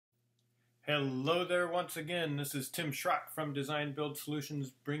Hello there once again. This is Tim Schrock from Design Build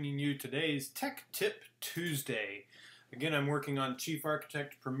Solutions bringing you today's Tech Tip Tuesday. Again, I'm working on Chief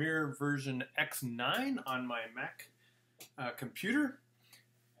Architect Premiere version X9 on my Mac computer.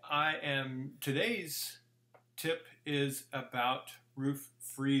 Today's tip is about roof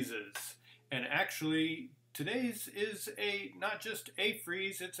friezes. And actually, today's is not just a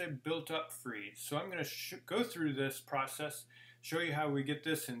frieze, it's a built-up frieze. So I'm going to go through this process, show you how we get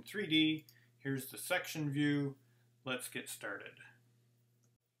this in 3D. Here's the section view. Let's get started.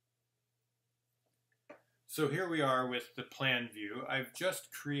 So here we are with the plan view. I've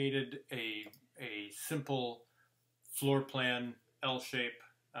just created a simple floor plan L shape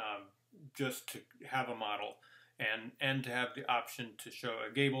just to have a model and to have the option to show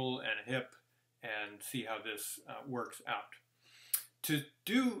a gable and a hip and see how this works out. To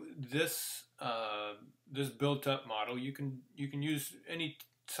do this this built-up model, you can use any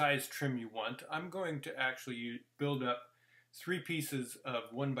size trim you want. I'm going to actually build up 3 pieces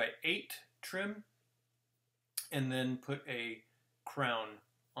of 1x8 trim and then put a crown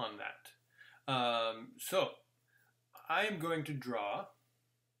on that. So I am going to draw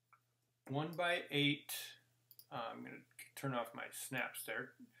 1x8. I'm going to turn off my snaps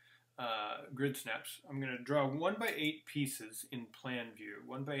there. Grid snaps. I'm going to draw 1x8 pieces in plan view,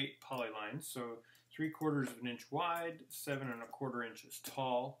 1x8 polylines, so 3/4 of an inch wide, 7 1/4 inches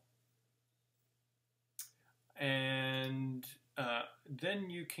tall, and then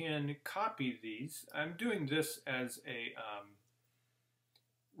you can copy these. I'm doing this as a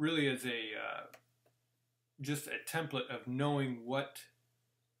really as a just a template of knowing what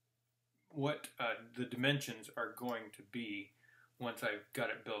the dimensions are going to be once I've got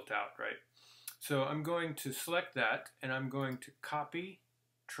it built out, right? So I'm going to select that and I'm going to copy,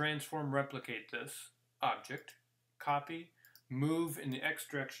 transform, replicate this object, copy, move in the X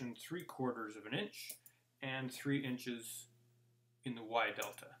direction 3/4 of an inch and 3 inches in the Y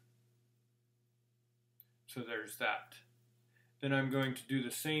delta. So there's that. Then I'm going to do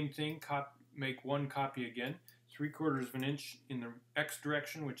the same thing, make one copy again, 3/4 of an inch in the X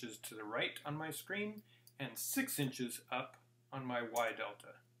direction, which is to the right on my screen, and 6 inches up on my Y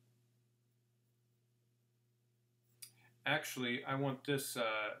delta. Actually, I want this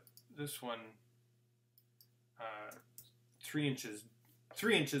this one 3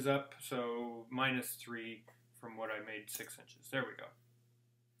 inches up, so -3 from what I made 6 inches. There we go.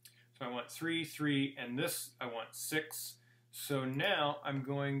 So I want 3, 3, and this I want 6. So now I'm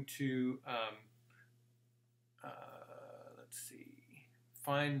going to let's see,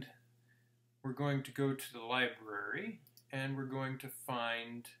 we're going to go to the library and we're going to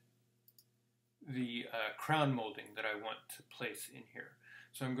find the crown molding that I want to place in here.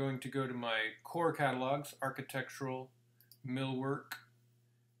 So I'm going to go to my core catalogs, architectural, millwork,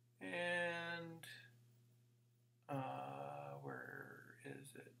 and where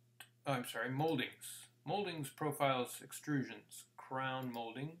is it? Oh, I'm sorry, moldings. Moldings, profiles, extrusions, crown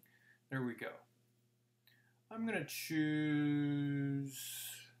molding. There we go. I'm going to choose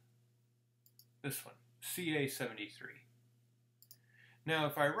this one, CA73. Now,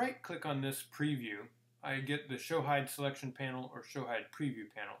 if I right-click on this preview, I get the Show Hide Selection panel or Show Hide Preview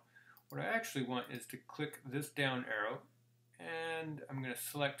panel. What I actually want is to click this down arrow, and I'm going to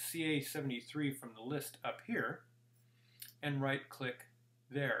select CA73 from the list up here, and right-click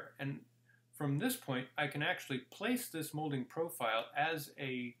there. And from this point, I can actually place this molding profile as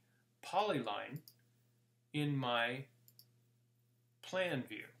a polyline in my plan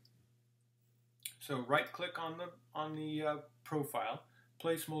view. So right-click on the profile,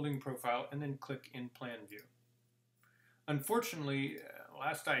 place molding profile, and then click in plan view. Unfortunately,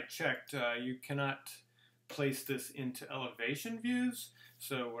 last I checked, you cannot place this into elevation views.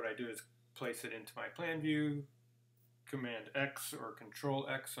 So what I do is place it into my plan view, Command X or Control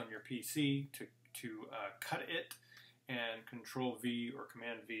X on your PC to cut it, and Control V or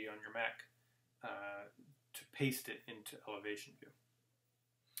Command V on your Mac to paste it into elevation view.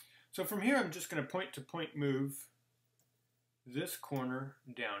 So from here, I'm just going to point-to-point move this corner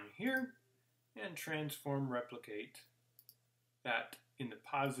down here and transform, replicate that in the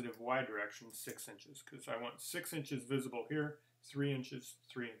positive Y direction 6 inches, because I want 6 inches visible here, 3 inches,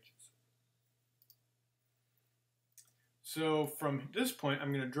 3 inches. So from this point,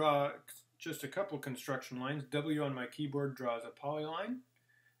 I'm going to draw just a couple construction lines. W on my keyboard draws a polyline.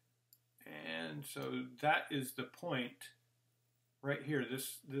 And so that is the point right here.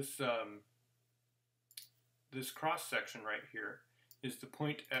 This cross section right here is the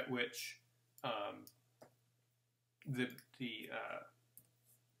point at which the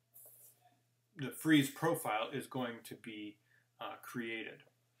frieze profile is going to be created.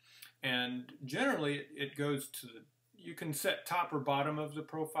 And generally it goes to the, you can set top or bottom of the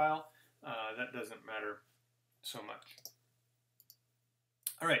profile. That doesn't matter so much.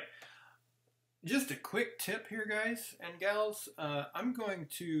 All right, just a quick tip here, guys and gals. I'm going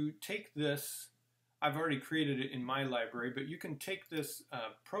to take this, I've already created it in my library, but you can take this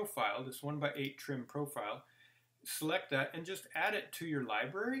profile, this 1x8 trim profile, select that and just add it to your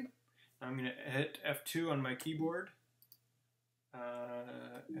library. I'm going to hit F2 on my keyboard.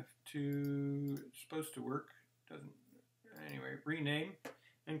 F2, it's supposed to work, doesn't, anyway, rename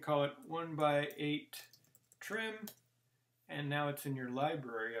and call it 1x8 trim, and now it's in your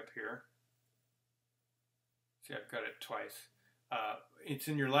library up here. See, I've got it twice. It's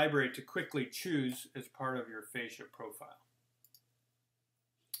in your library to quickly choose as part of your fascia profile.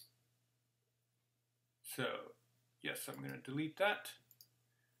 So, yes, I'm going to delete that.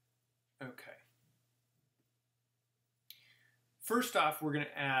 Okay. First off, we're going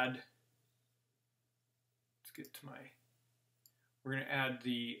to add, let's get to my, we're going to add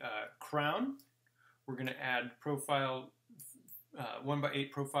the crown. We're going to add profile,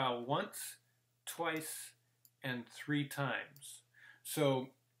 1x8 profile once, twice, and 3 times. So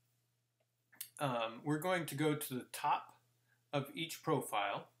we're going to go to the top of each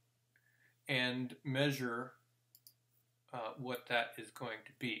profile and measure what that is going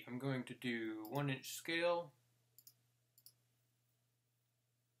to be. I'm going to do 1-inch scale.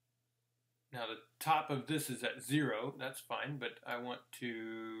 Now the top of this is at 0, that's fine, but I want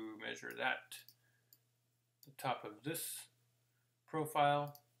to measure that. The top of this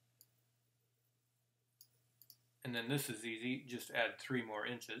profile. And then this is easy, just add 3 more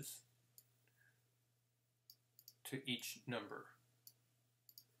inches to each number.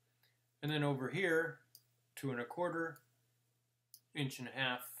 And then over here, 2 1/4, 1.5 inches,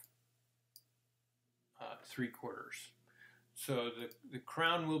 3/4. So the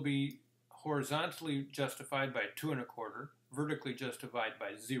crown will be horizontally justified by 2 1/4, vertically justified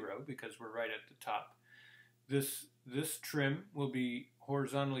by 0 because we're right at the top. This trim will be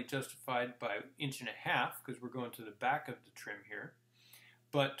horizontally justified by 1.5 inches because we're going to the back of the trim here,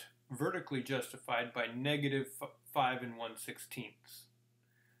 but vertically justified by -5 1/16.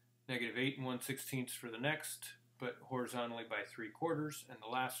 -8 1/16 for the next, but horizontally by 3/4, and the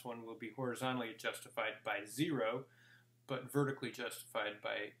last one will be horizontally justified by 0, but vertically justified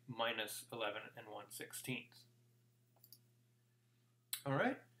by -11 1/16. All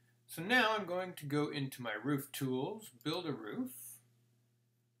right, so now I'm going to go into my roof tools, build a roof.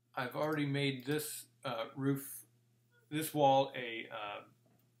 I've already made this roof, this wall a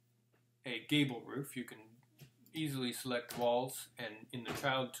gable roof. You can easily select walls and in the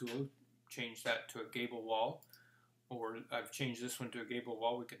child tool change that to a gable wall, or I've changed this one to a gable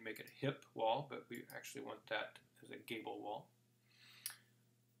wall. We could make it a hip wall, but we actually want that as a gable wall.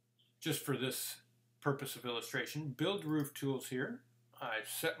 Just for this purpose of illustration, build roof tools here. I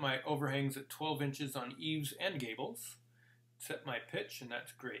set my overhangs at 12 inches on eaves and gables. Set my pitch, and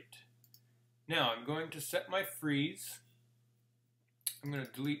that's great. Now I'm going to set my frieze. I'm going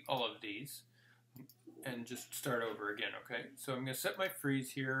to delete all of these and just start over again, okay? So I'm going to set my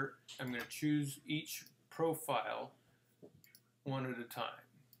frieze here. I'm going to choose each profile one at a time.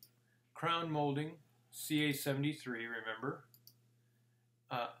 Crown molding, CA73, remember.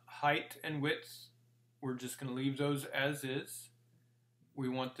 Height and width, we're just going to leave those as is. We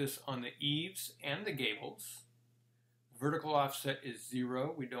want this on the eaves and the gables. Vertical offset is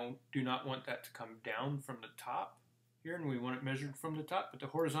 0. We do not want that to come down from the top here, and we want it measured from the top, but the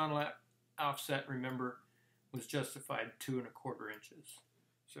horizontal offset, remember, was justified 2 1/4 inches.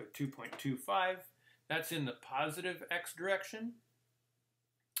 So 2.25, that's in the positive X direction,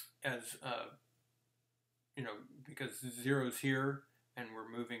 as you know, because 0's here and we're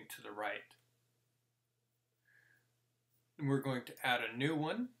moving to the right. And we're going to add a new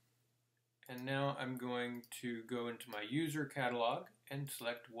one. And now I'm going to go into my user catalog and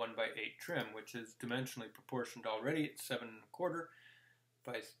select 1x8 trim, which is dimensionally proportioned already. It's 7 1/4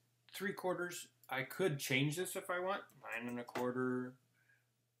 by 3/4. I could change this if I want, 9 1/4,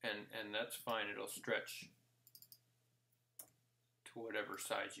 and that's fine. It'll stretch to whatever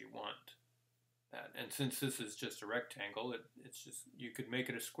size you want. And since this is just a rectangle, it's just, you could make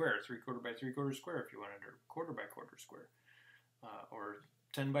it a square, 3/4 by 3/4 square if you wanted, or 1/4 by 1/4 square, or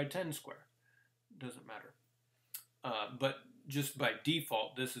 10 by 10 square. Doesn't matter. But just by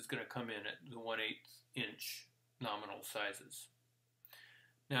default, this is going to come in at the 1/8 inch nominal sizes.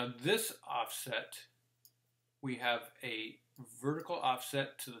 Now this offset, we have a vertical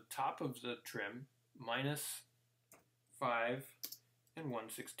offset to the top of the trim, -5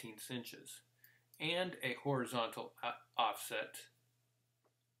 1/16 inches, and a horizontal offset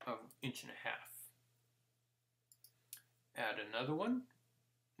of 1.5 inches. Add another one.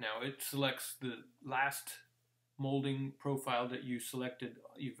 Now it selects the last molding profile that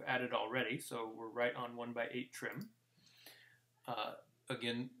you've added already, so we're right on 1/8 trim.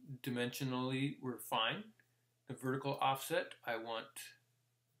 Again, dimensionally we're fine. The vertical offset I want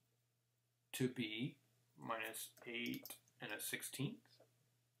to be -8 1/16,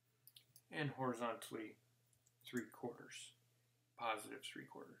 and horizontally 3/4,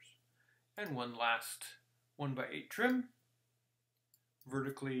 +3/4. And one last 1/8 trim,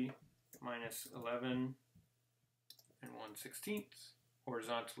 vertically -11 1/16,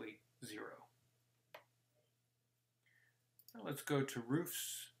 horizontally 0. Now let's go to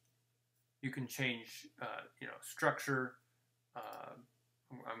roofs. You can change, structure.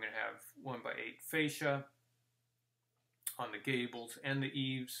 I'm going to have 1/8 fascia on the gables and the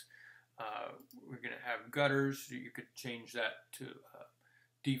eaves. We're going to have gutters. You could change that to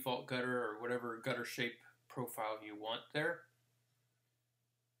default gutter or whatever gutter shape profile you want there.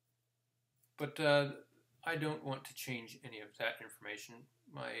 But I don't want to change any of that information.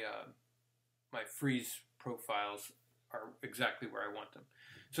 My frieze profiles are exactly where I want them.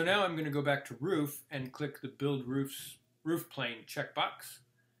 So now I'm going to go back to roof and click the Build Roof Plane checkbox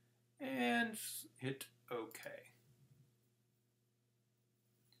and hit OK.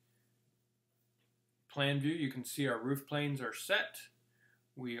 Plan view, you can see our roof planes are set.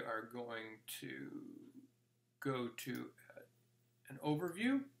 We are going to go to an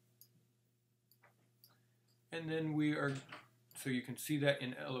overview. And then so you can see that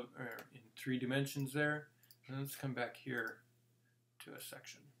in 3 dimensions there. And let's come back here to a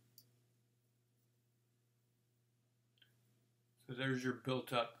section. So there's your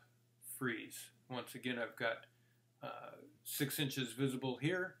built-up frieze. Once again, I've got 6 inches visible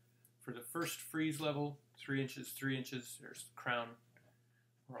here for the first frieze level, 3 inches, 3 inches. There's the crown.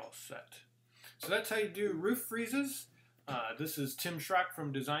 We're all set. So that's how you do roof friezes. This is Tim Schrock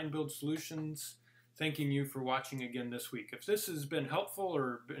from Design Build Solutions, thanking you for watching again this week. If this has been helpful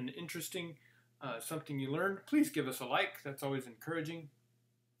or been interesting, something you learned, please give us a like. That's always encouraging.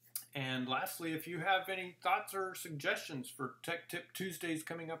 And lastly, if you have any thoughts or suggestions for Tech Tip Tuesdays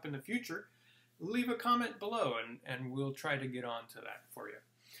coming up in the future, leave a comment below and we'll try to get on to that for you.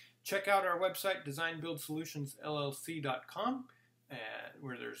 Check out our website, designbuildsolutionsllc.com,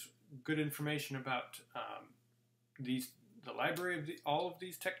 where there's good information about the library of all of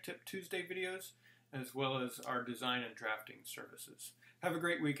these Tech Tip Tuesday videos, as well as our design and drafting services. Have a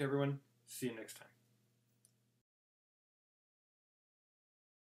great week, everyone. See you next time.